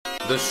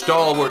The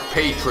stalwart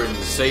patrons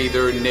say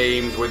their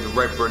names with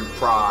reverent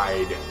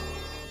pride.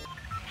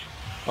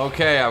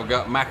 Okay, I've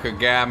got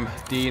Macagam,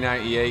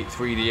 D98,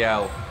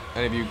 3DL.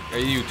 And are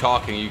you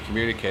talking, are you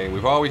communicating?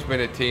 We've always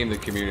been a team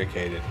that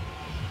communicated.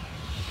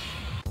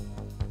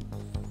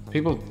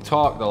 People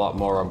talked a lot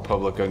more on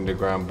Public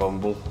Underground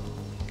Bumble.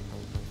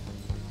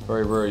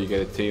 Very rare you get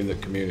a team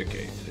that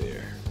communicates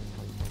here.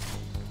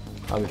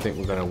 How do you think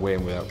we're gonna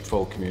win without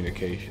full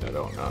communication? I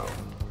don't know.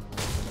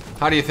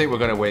 How do you think we're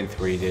gonna win,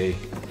 3D?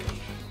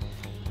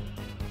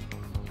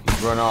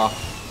 He's run off.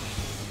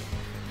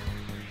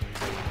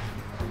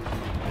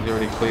 He's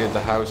already cleared the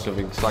house of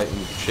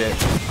inciting shit.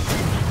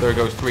 There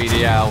goes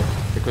 3DL,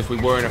 because we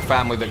weren't a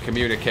family that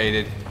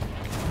communicated.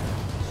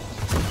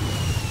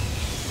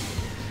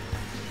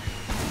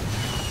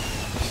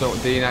 So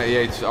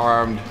D98's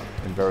armed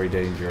and very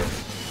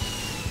dangerous.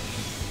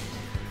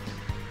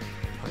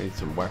 I need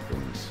some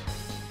weapons.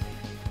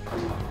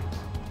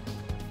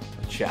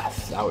 A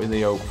chest out in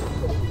the open.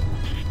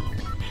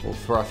 Will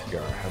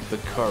Thruthgar have the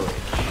courage?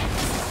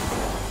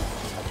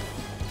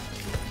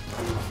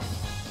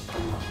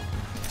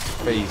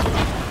 Phaser.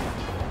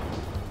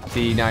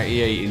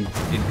 D98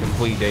 in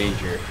complete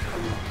danger.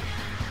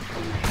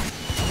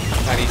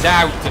 And he's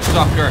out, the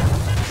sucker!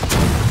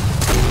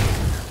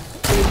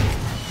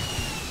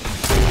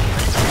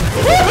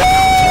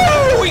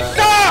 Woohoo! We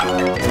suck!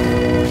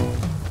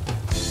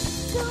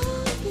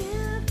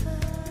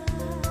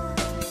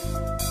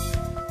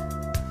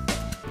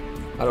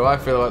 How do I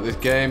feel about this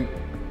game?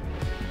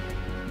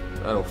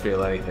 I don't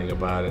feel anything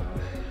about it.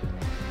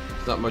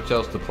 There's not much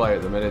else to play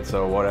at the minute,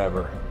 so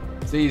whatever.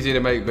 It's easy to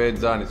make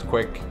vids on, it's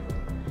quick.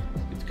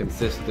 It's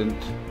consistent.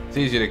 It's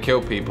easier to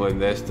kill people in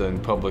this than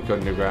Public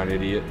Underground,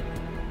 idiot.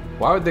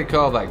 Why would they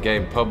call that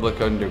game Public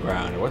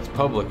Underground? What's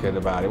public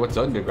about it? What's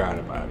underground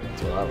about it?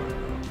 That's what I want to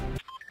know.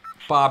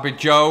 Bobby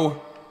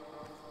Joe.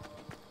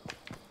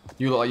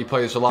 You look like you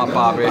play this a lot,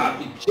 Bobby.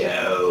 Bobby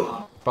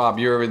Joe. Bob,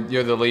 you're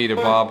the leader,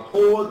 Bob.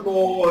 Oh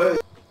boy.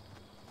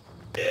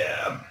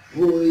 Yeah,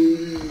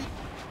 boy.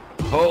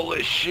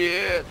 Holy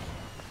shit.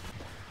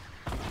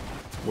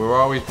 We've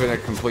always been a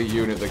complete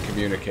unit that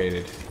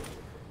communicated.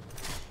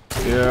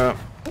 Yeah.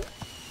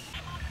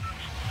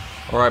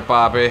 Alright,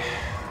 Bobby.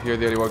 You're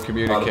the only one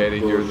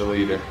communicating. You're the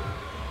leader.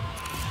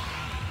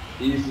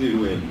 Easy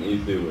win,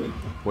 easy win.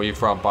 Where you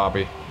from,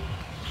 Bobby?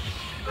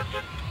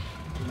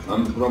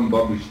 I'm from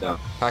Pakistan.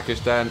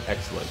 Pakistan?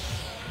 Excellent.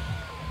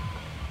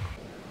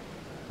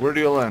 Where do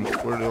you land?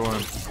 Where do you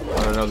land?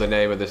 I don't know the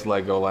name of this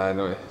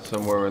Legoland.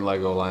 Somewhere in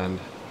Legoland.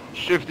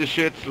 Shift the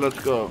shits, let's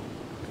go.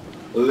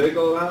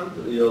 Legoland?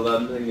 You're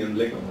landing in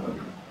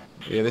Legoland.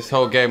 Yeah, this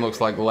whole game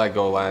looks like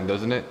Legoland,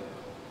 doesn't it?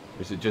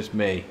 Or is it just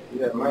me?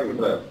 Yeah,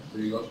 MikeVann.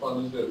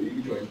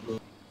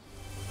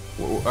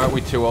 Aren't we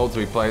too old to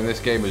be playing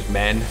this game as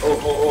men?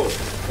 Oh.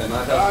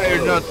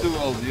 You're not too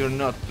old, you're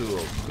not too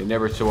old. You're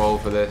never too old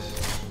for this?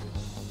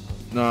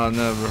 No,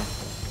 never.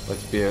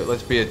 Let's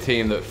be a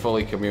team that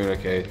fully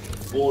communicates.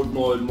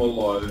 Fortnite my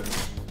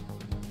life.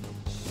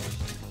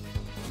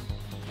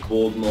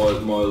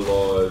 Fortnite my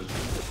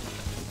life.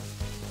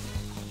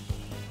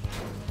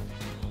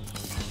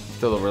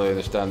 Still don't really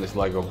understand this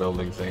Lego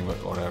building thing, but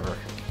whatever.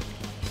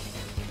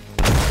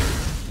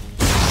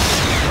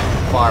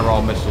 Fire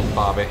all missiles,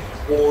 Bobby.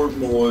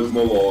 Fortnite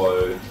my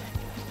life.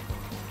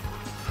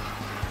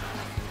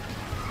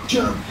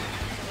 Jump.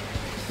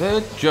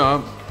 The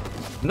jump.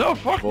 No,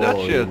 fuck that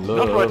shit.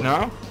 Not right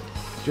now.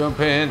 Jump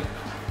in.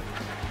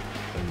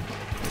 And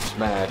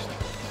smashed.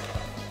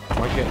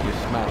 Why can't you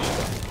smash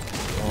stuff?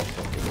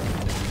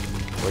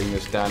 Oh, bring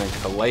this down and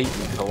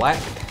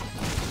collect.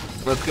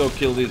 Let's go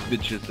kill these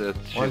bitches.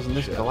 Why isn't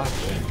this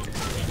collapsing?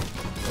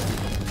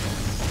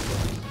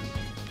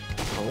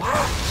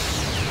 Collapse!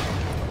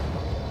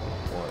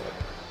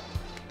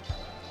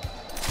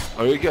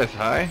 Are you guys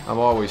high? I'm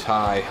always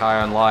high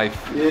on life.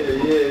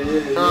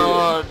 Yeah.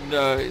 Oh,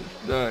 nice.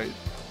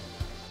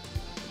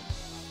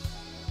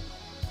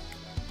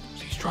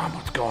 Strom,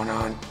 what's going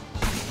on?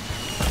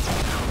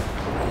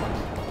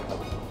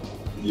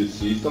 You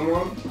see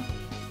someone?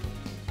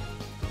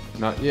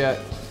 Not yet.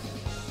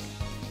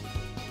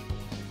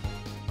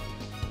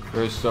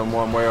 There's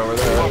someone way over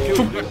there.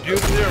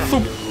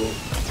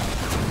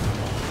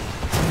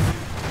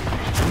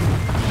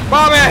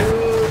 Bobby!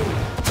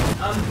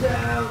 I'm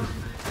down.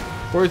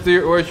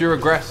 Where's your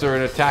aggressor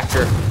and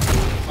attacker?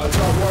 I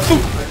got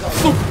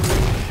one.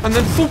 And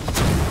then soup.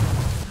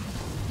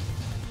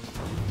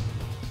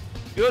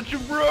 Got you,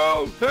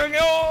 bro. Hang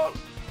on.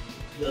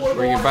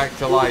 Bring it back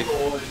to life.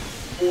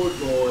 Fight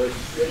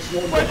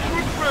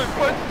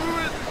through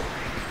it.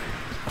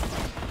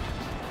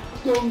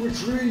 Don't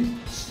retreat.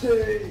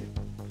 Stay.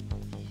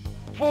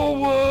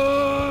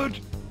 Forward.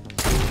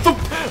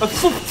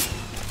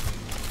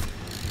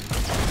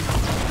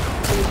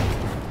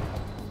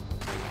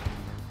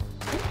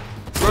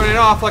 Running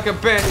off like a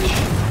bitch.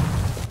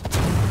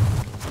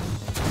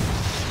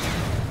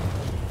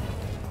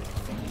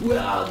 Where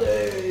are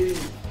they?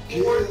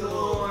 What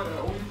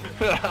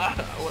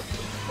the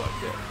fuck?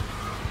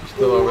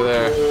 Still over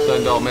there.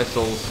 Send all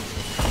missiles.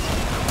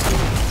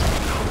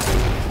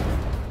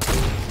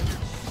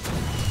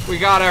 We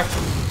got her.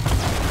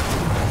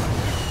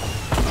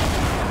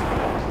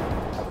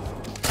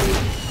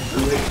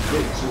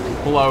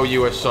 Blow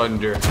you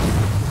asunder.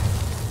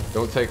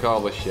 Don't take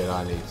all the shit.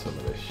 I need some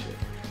of this shit.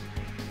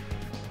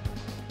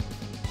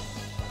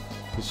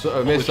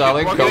 A missile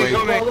incoming.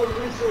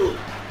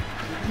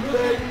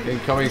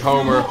 Incoming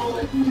Homer.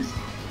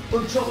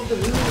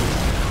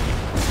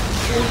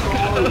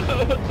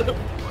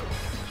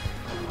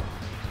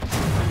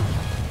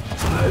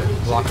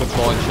 Rocket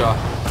launcher.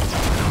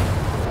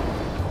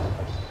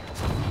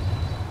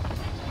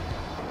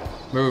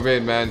 Move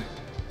in, man.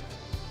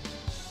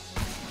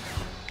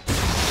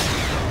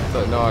 What's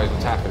that noise?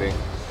 What's happening?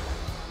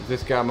 Is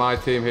this guy my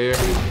team here?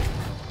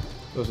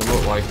 Doesn't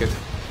look like it.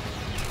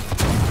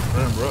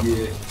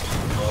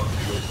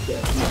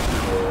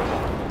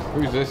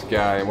 Who's this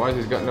guy? And why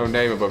has he got no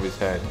name above his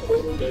head?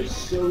 Oh, there's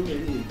so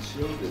many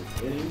children.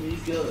 Enemy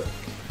gun.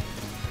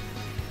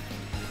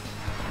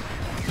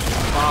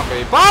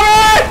 Bobby!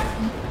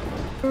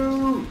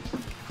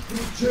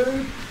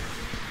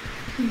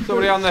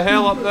 Somebody on the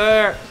hill up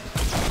there.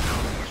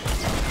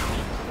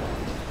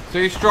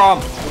 See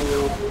strong.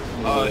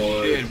 Oh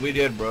shit, we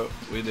did, bro.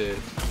 We did.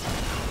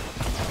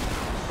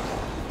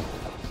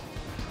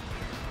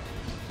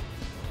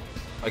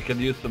 I could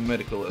use some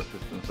medical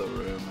assistance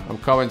over here, man. I'm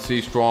coming,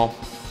 C strong.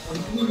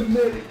 I'm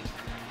medic.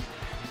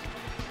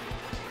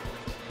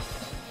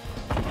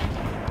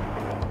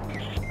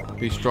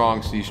 Be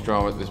strong, C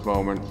strong at this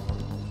moment.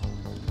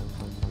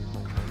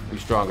 Be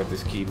strong at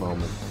this key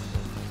moment.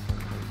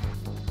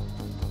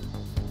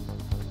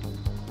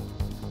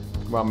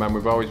 Come on, man,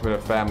 we've always been a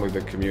family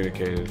that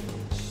communicated.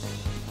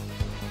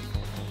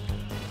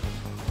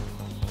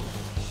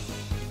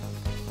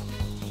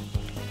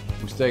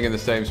 I'm staying in the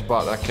same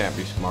spot. That can't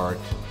be smart.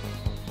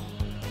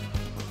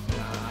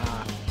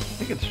 I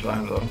think it's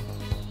fine, though.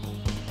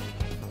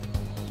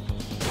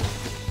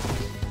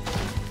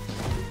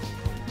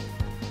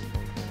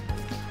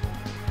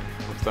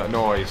 What's that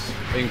noise?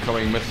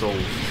 Incoming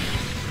missiles.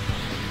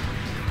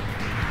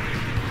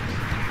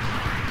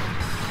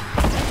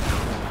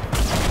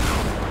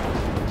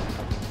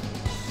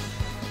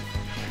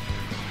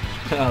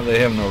 They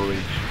have no reach.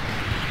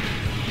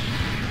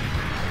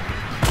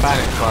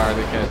 Panic fire,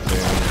 they can't see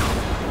anything.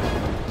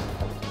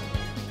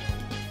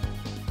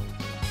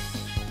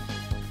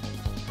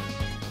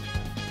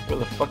 Where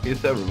the fuck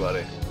is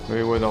everybody?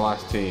 Maybe we're the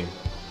last team.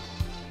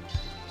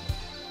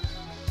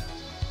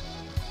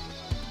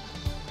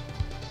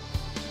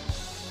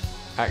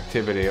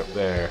 Activity up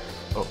there.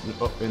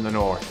 Up in the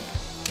north.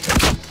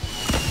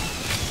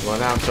 We'll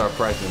announce our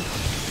presence.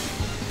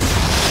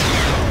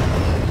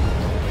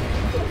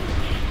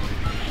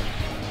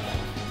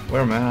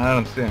 Where, man? I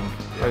don't see him.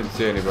 I didn't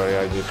see anybody,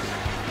 I just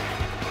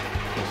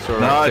saw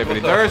No, activity.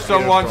 There's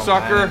someone,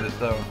 sucker!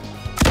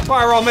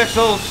 Fire all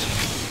missiles!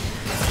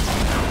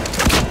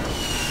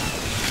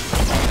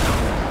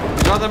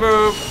 He's on the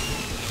move!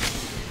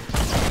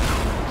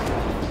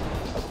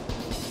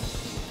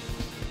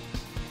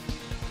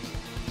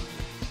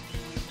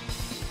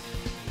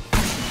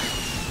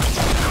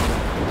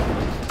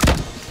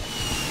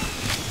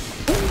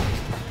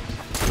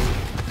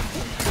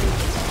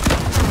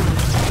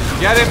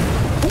 Get him!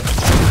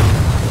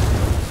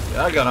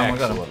 Yeah, I got him,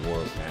 Excellent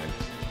work, man.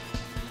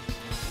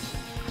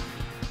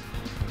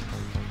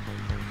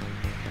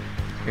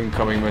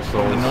 Incoming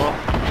missiles. No.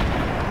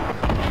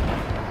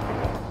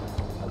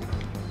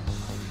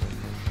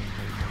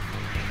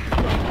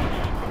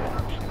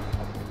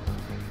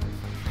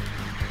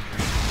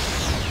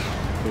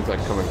 Where's that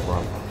coming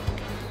from?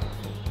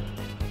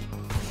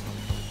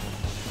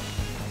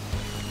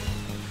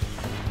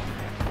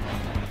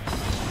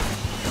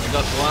 I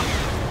got one.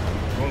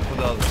 One for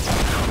the other.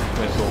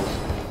 Missiles.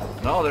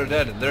 No, they're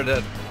dead. They're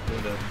dead.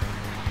 They're dead.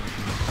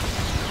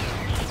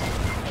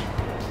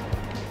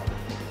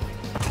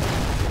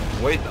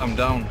 Wait, I'm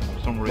down for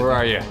some reason. Where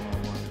are you?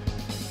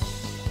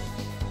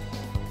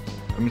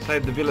 I'm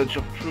inside the village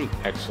of truth.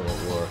 Excellent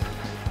work.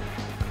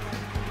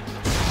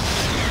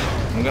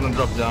 I'm gonna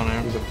drop down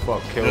here. Who the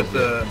fuck killed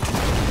There's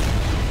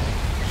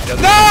you?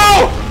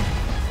 No!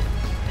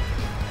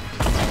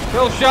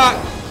 Kill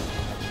shot!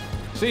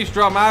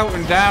 C-Strom out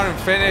and down and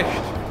finished.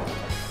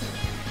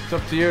 It's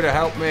up to you to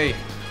help me.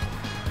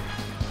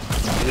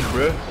 Yes,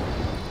 bro.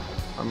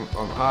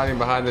 I'm hiding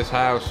behind this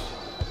house.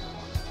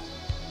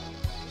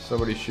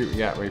 Somebody's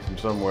shooting at me from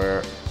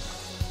somewhere.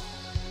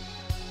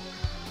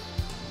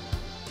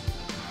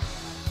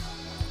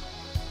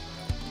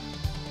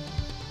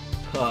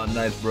 Oh,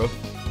 nice, bro.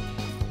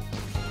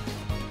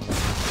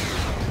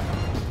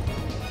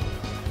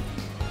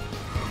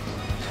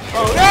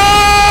 Oh no!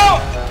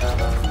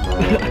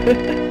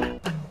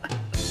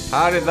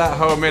 How did that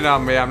home in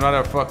on me? I'm not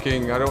a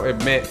fucking... I don't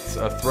emit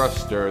a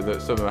thruster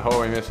that some of the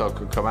homing missile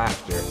could come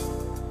after.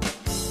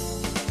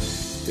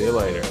 See you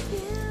later.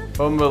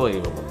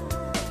 Unbelievable.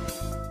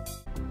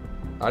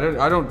 I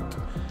don't...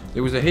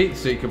 It was a heat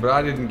seeker, but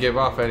I didn't give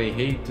off any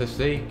heat to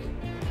seek.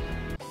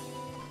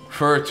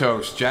 Fur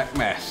toast, Jack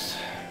Mess.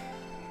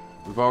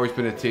 We've always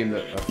been a team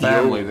that... A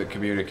family that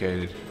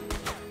communicated.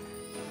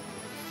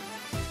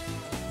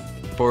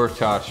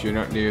 Portas, you're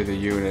not near the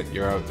unit,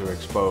 you're out there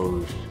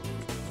exposed.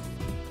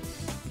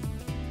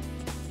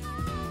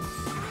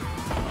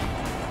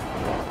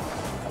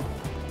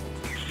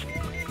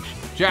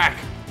 Jack!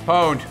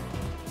 Pwned!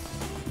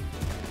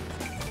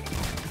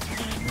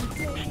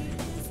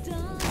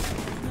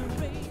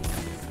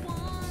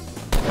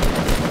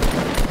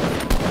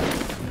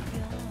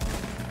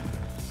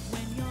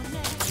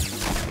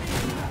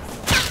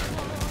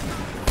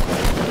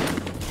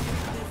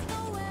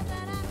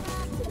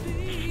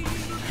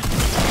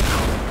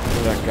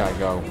 Where'd that guy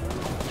go?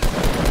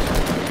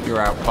 You're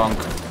out, punk.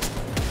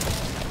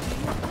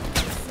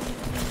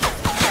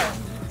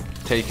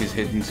 Take his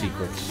hidden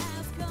secrets.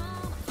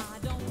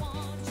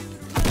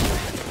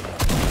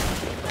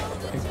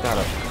 Take that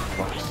up,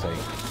 for fuck's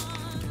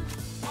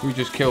sake. You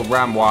just killed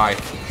Ram Y.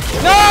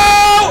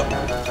 No!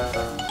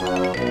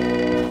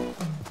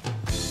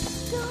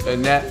 A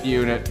net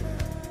unit.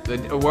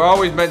 We're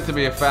always meant to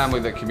be a family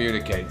that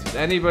communicates.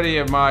 Anybody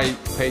of my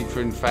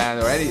patron fan,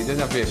 or it doesn't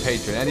have to be a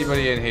patron,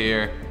 anybody in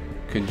here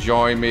can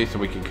join me so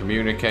we can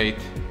communicate.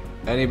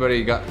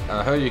 Anybody got,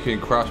 I heard you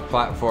can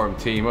cross-platform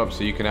team up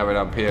so you can have it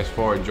on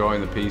PS4 and join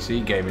the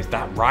PC game. Is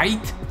that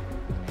right?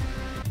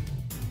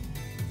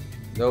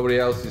 Nobody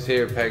else is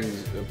here,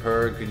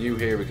 Perg. Could you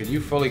hear me? Could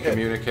you fully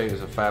communicate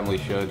as a family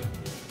should?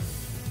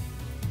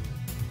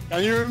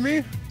 Can you hear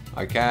me?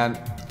 I can.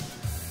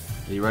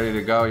 Are you ready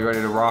to go? You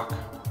ready to rock?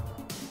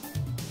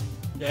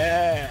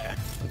 Yeah.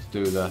 Let's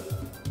do that.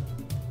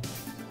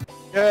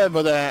 Yeah,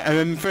 but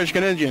I'm French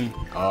Canadian.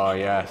 Oh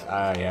yes,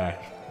 yes.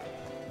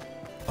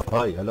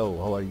 Hi, hello,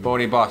 how are you?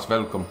 Boney Boss,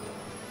 welcome.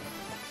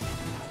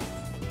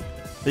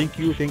 Thank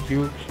you.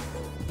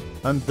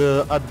 And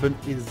Advent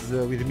is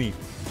with me.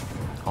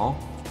 Huh?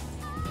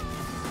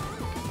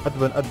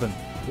 Advent,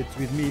 it's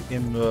with me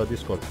in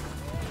Discord.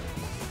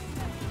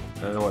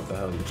 I don't know what the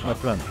hell you're It's my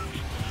friend.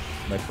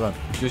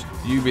 Just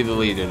you be the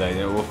leader then.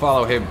 We'll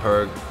follow him,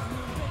 Perg.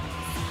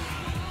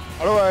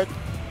 Alright.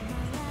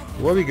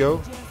 Where we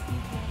go?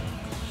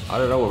 I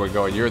don't know where we're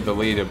going. You're the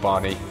leader,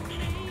 Bonnie.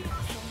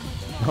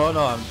 Oh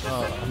no,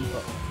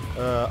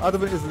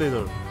 Advent is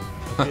leader.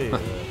 Okay,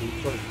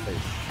 he's first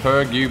place.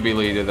 Perg, you be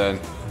leader then.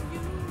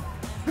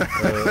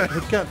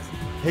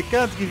 He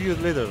can't give you a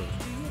leader.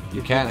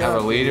 You can't have a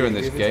leader in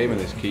this game, in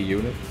this key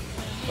unit.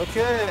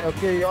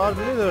 Okay, you are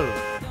the leader.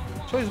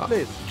 Choice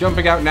place.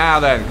 Jumping out now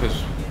then,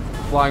 because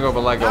flying over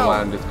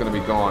Legoland, it's going to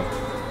be gone.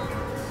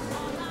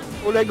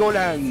 Oh,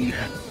 Legoland.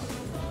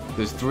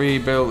 There's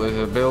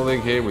a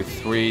building here with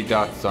 3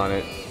 dots on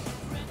it.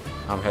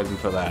 I'm heading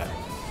for that.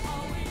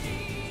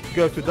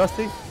 Go to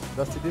Dusty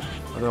Dip.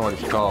 I don't know what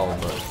it's called,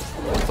 but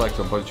it's like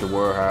a bunch of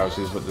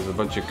warehouses, but there's a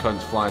bunch of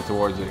cunts flying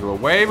towards it who are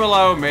way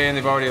below me and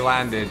they've already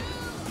landed.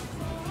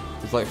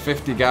 There's like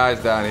 50 guys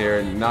down here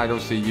and now I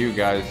don't see you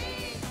guys,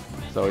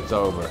 so it's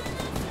over.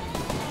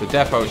 The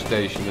depot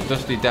station, the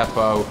Dusty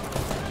Depot,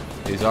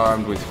 is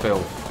armed with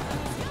filth.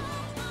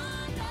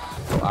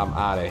 So I'm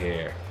out of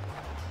here.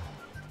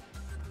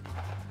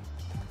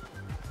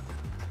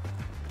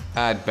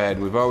 Ad bed,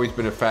 we've always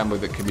been a family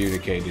that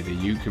communicated. Are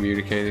you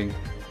communicating?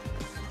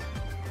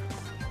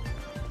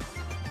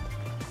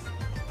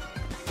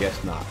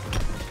 Guess not.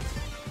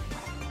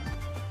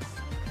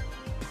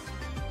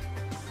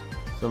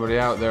 Somebody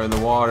out there in the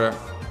water.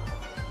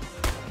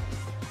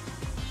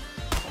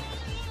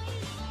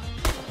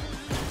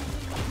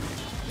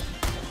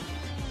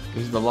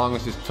 This is the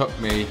longest it's took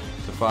me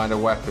to find a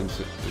weapon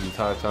since the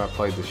entire time I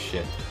played this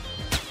shit.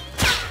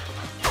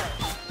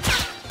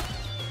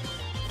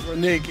 We're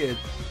naked.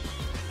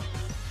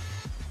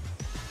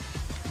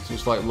 It's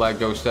just like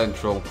Lego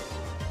Central.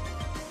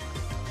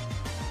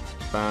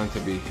 Bound to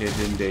be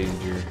hidden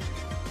danger.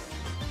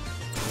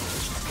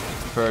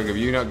 Ferg, have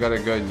you not got a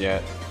gun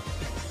yet?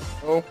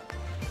 Oh.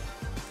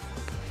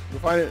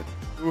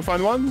 We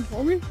find one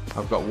for me?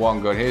 I've got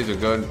one gun. Here's a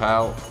gun,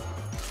 pal.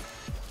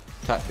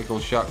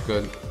 Tactical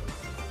shotgun.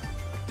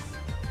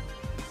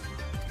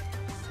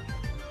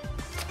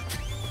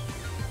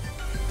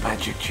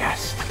 Magic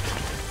chest.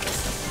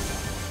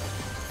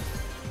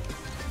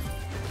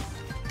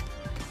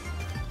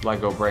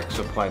 Lego bricks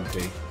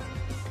aplenty.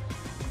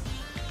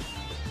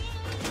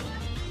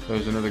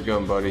 There's another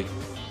gun, buddy.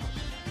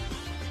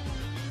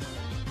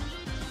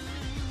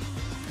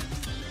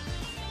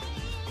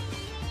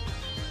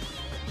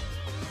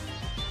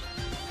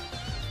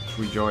 Let's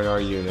rejoin our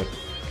unit.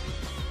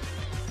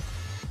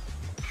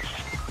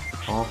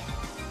 Oh.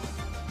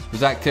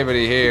 There's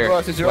activity here.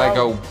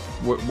 Lego,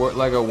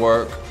 Lego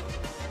work.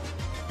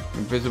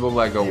 Invisible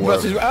Lego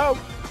work.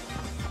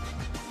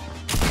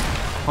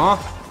 Huh?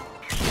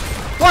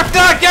 What's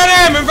that? Get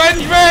him!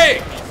 Avenge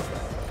me!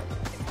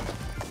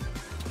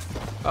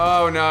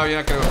 Oh no, you're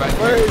not gonna avenge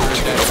me.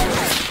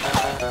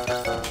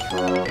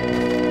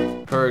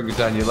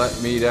 Pergzedref, you let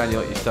me down, you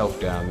let yourself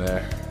down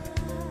there.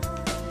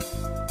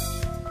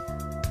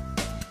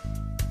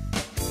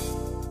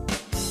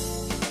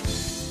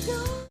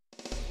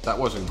 That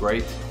wasn't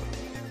great.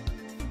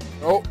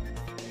 Oh.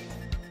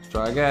 Let's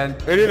try again.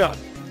 Maybe not.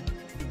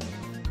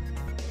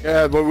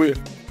 Yeah, but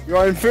you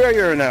are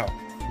inferior now.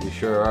 You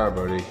sure are,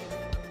 buddy.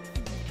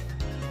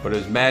 But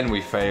as men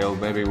we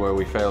failed. Maybe where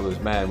we failed as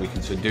men, we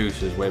can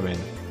seduce as women.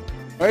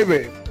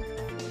 Maybe.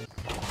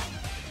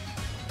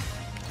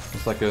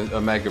 It's like a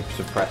mega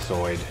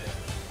suppressoid.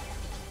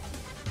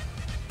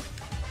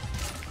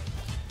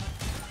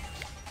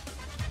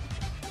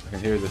 I can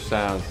hear the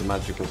sounds, the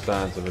magical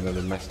sounds of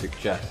another domestic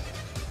chest.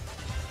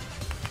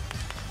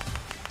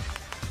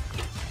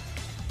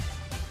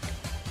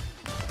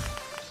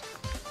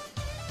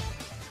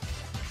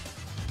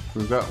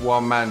 We've got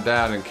one man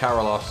down and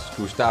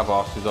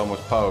Gustavos is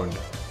almost pwned.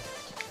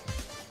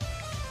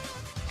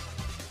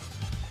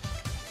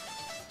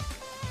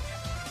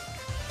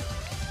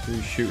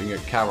 Who's shooting at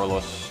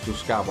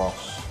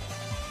Gustavos?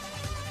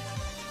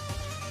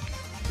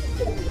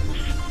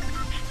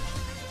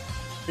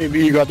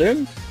 Maybe you got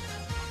in?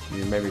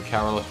 Yeah, maybe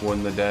Carlos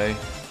won the day.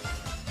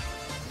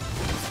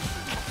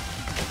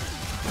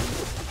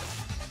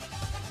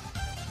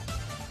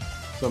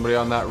 Somebody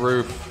on that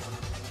roof.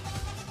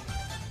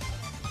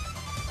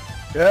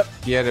 Yep.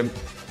 Get him.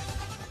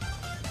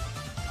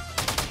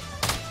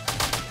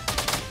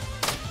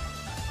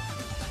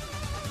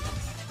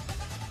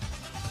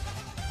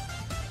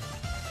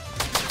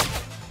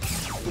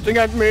 Shooting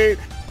at me.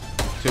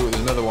 See, there's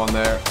another one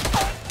there.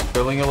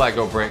 Building a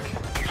Lego brick.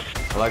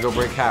 A Lego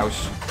brick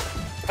house.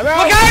 Hello?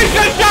 Guys,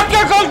 just shut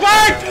your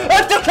garbage!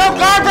 It's the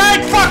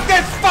garbage! Fuck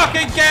this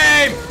fucking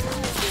game!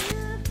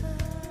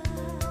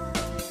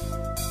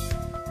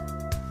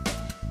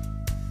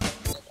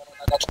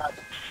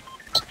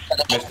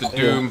 Mr.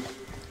 Doom.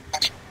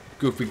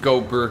 Goofy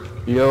Gober.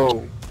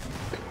 Yo.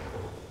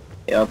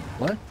 Yep.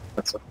 What?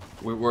 What's up?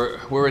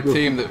 We're a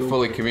team that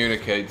fully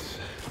communicates.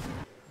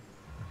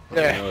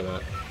 Yeah. I know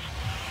that.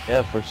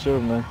 Yeah, for sure,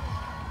 man.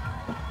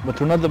 But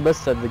we're not the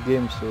best at the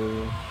game,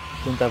 so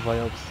don't have high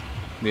hopes.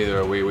 Neither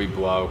are we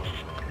blow.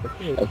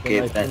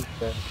 Okay,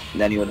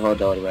 then you will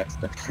hold our wax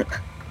then.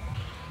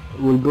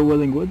 We'll go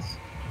Welling Woods?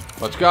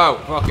 Let's go!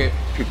 Fuck it.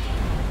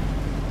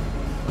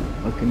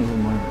 Okay, never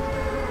mind.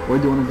 Where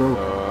do you want to go?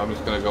 I'm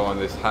just gonna go on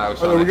this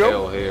house Oh, on there the we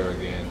hill here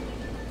again.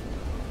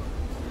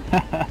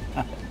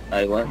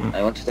 I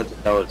want to start the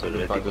towers In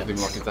already. fact, it doesn't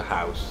even look like it's a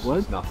house. What?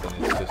 It's nothing,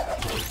 it's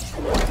just...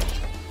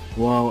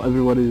 Wow,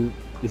 everybody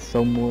is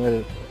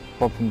somewhere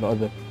apart from the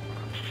other.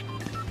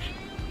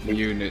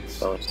 units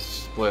Towers.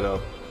 split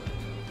up.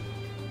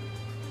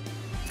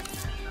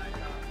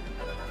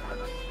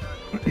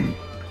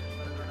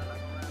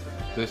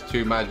 There's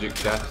 2 magic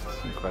chests,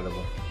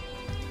 incredible.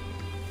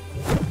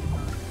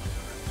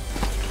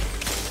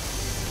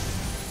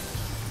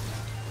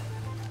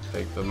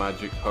 Take the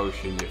magic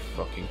potion, you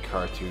fucking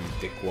cartoon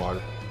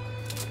dickwad.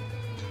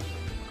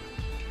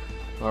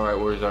 Alright,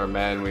 where's our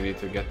man? We need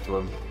to get to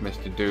him.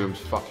 Mr. Doom's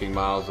fucking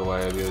miles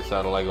away on the other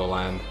side of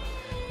Legoland.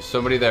 There's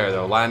somebody there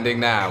though, landing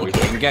now, we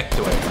can get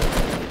to it.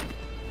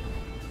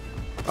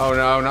 Oh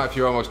no, not if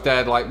you're almost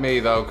dead like me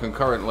though,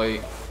 concurrently.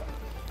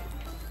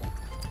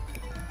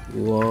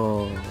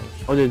 Whoa.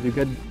 How did you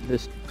get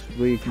this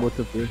week, both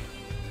of you?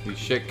 These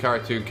shit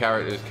cartoon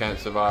characters can't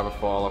survive a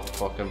fall off a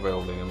fucking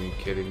building, I mean, you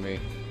kidding me?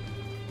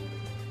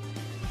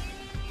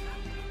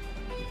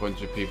 A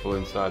bunch of people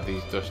inside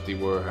these dusty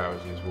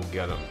warehouses will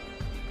get them.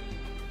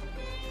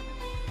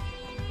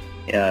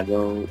 Yeah,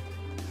 go.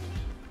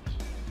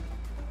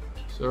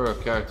 Saw a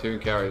cartoon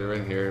character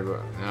in here,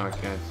 but now I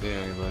can't see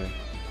anybody.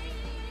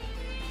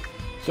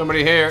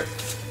 Somebody here!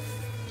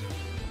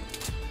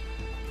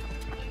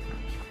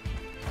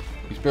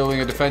 He's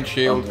building a defense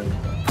shield.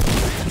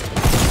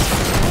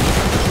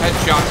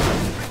 Headshot.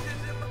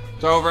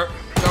 It's over.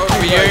 It's over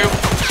for you.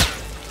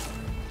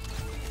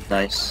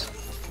 Nice.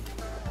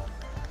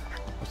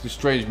 What's the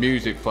strange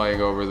music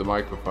playing over the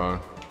microphone?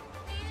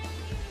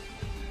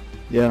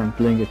 Yeah, I'm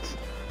playing it.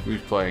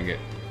 Who's playing it?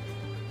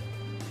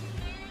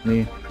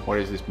 Me. What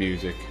is this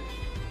music?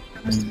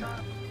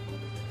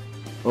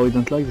 Oh, you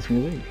don't like this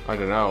music? I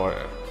don't know.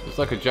 It's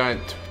like a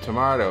giant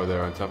tomato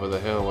there on top of the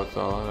hill. What's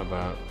all that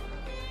about?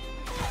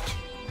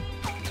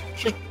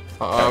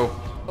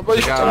 Uh-oh.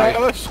 Somebody's Guy.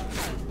 trying us.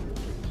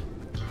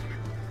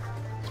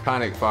 It's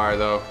panic fire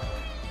though.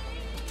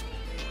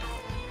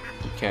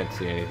 You can't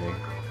see anything.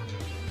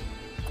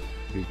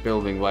 He's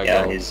building Lego.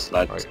 Yeah, he's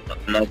like Right.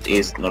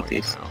 northeast. Now.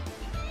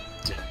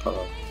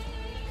 Oh.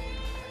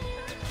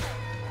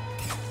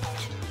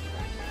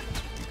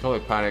 You call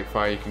it panic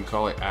fire, you can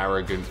call it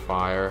arrogant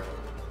fire.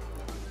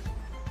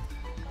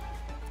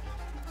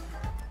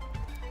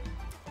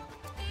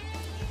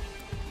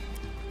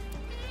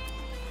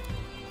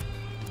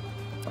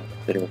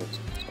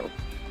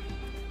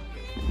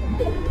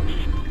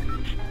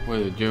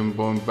 With a jump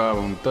on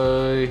babon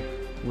day.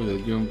 With a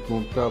jump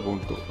on babon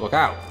day. Look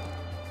out!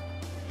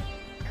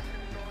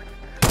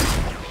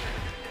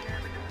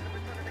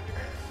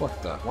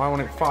 What the? Why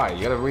won't it fire?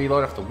 You gotta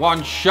reload after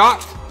 1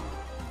 shot?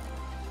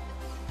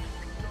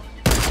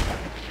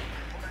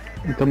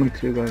 I'm coming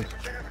to you guys.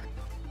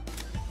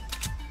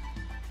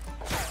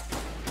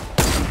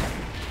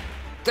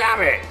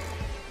 Damn it!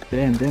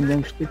 Damn,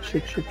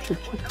 shit.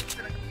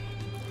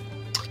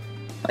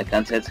 I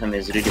can't hit him,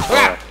 he's really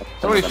Ah! far.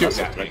 Somebody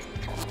shooting at me.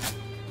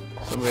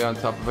 Somebody on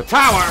top of a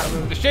tower!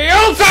 The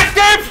shield's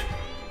active!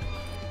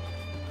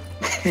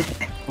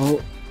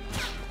 Oh,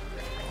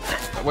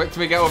 Wait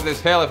till we get over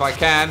this hill if I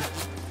can.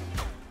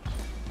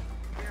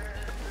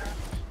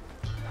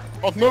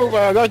 Off move,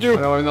 I got I you.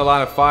 know I'm in the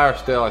line of fire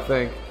still, I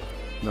think.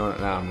 No,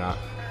 I'm not.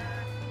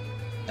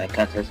 I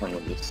can't tell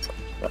someone this.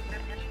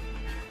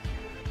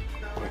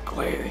 Quick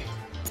lady.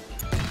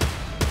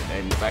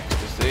 Aim back to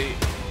sea.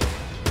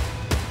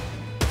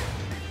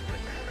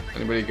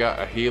 Anybody got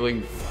a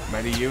healing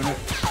medi unit?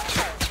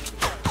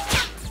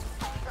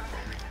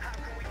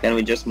 Can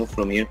we just move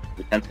from here?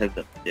 We can't have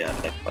them. Yeah,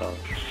 like,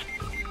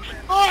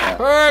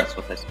 Perk! that's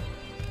what I said.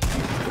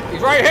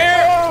 He's right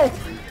here!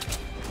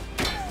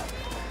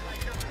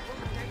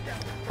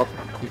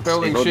 He's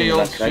building Stay holding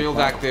shields, that shield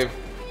right active.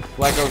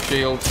 Lego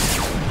shield.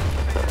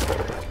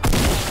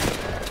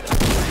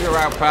 You're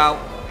out, pal.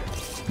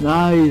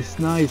 nice.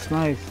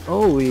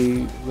 Oh,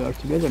 we are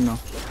together now.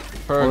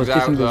 Perg's Oh, out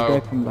kissing this though.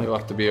 guy from back. You'll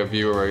have to be a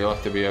viewer, you'll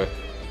have to be a,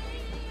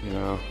 you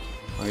know,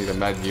 I need a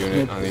med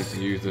unit, I need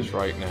to use this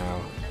right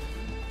now.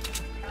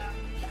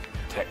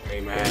 Protect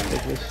me, man.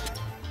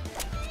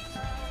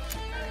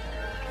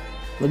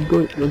 Let's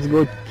go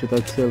to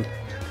that cell.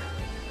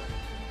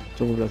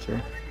 It's over that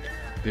here.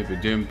 With a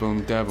doom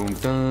boom da boom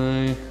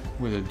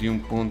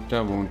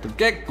to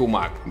get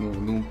gumak.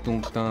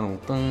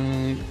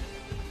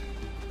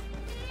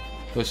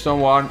 There's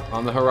someone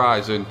on the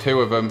horizon,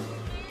 2 of them.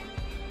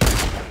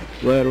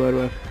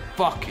 Where?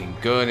 Fucking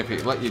gun, if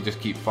it let you just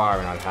keep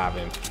firing, I'd have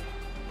him.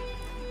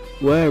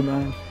 Where,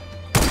 man?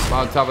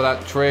 On top of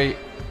that tree,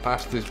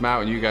 past this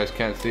mountain, you guys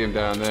can't see him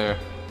down there.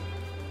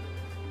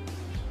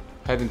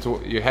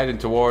 You're heading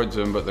towards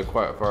them, but they're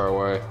quite far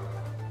away.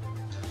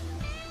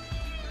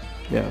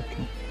 Yeah,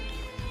 okay.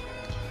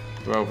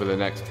 They're over the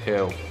next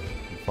hill,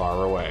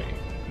 far away.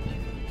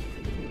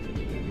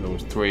 There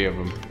was 3 of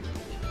them.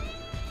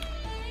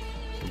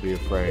 So be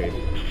afraid.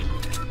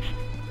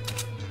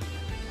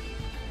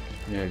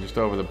 Yeah, just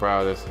over the brow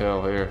of this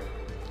hill here.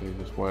 They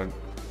just went.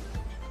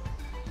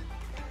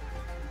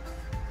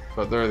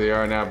 But there they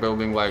are now,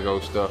 building Lego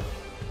stuff.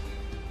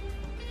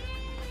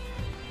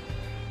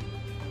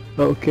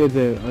 Oh, okay,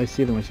 there. I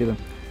see them.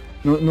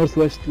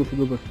 Northwest, go for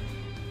Google.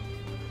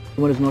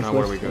 One is northwest. Now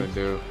what are we gonna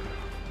do?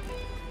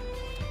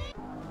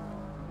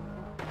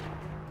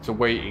 It's a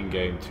waiting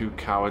game, 2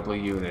 cowardly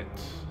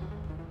units.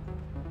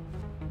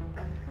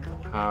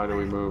 How do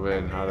we move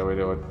in? How do we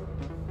do it?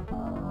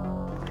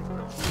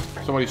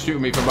 Somebody's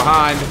shooting me from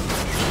behind.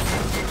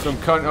 Some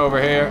cunt over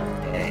here.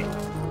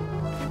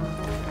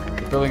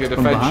 Building a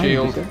defense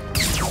shield.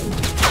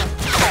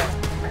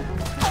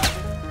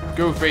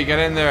 Goofy, get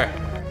in there.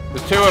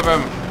 There's 2 of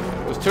them.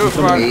 There's 2 of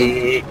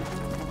them.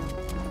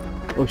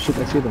 Oh shit,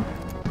 I see them.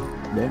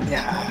 Damn.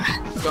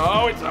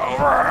 So it's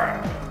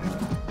over.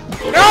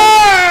 No!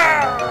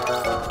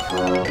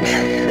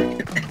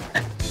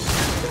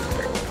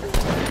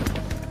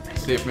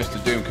 See if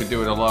Mr. Doom could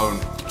do it alone.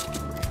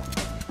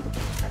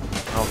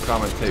 I'll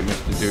commentate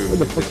Mr. Doom. What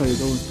the fuck are you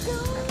doing?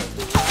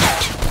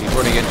 He's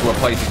running into a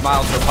place. He's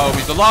miles from home.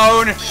 He's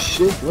alone.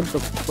 Shit, what the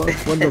fuck?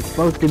 What the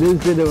fuck is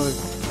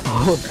this?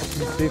 Oh,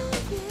 shit.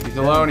 He's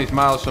alone. He's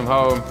miles from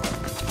home.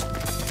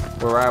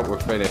 We're out. We're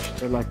finished.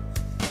 They're like,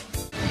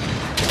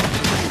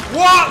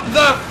 What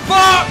the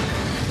fuck?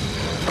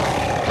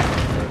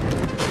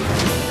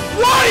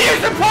 What are you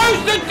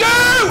supposed to do?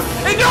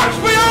 It knocks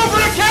me over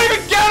and I can't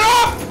even get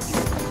up!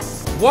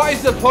 What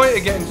is the point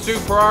of getting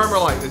super armor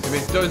like this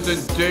if it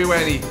doesn't do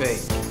anything?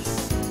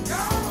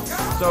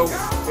 So,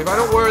 if I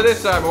don't wear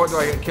this armor, what do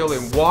I get killed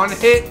in? 1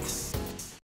 hit?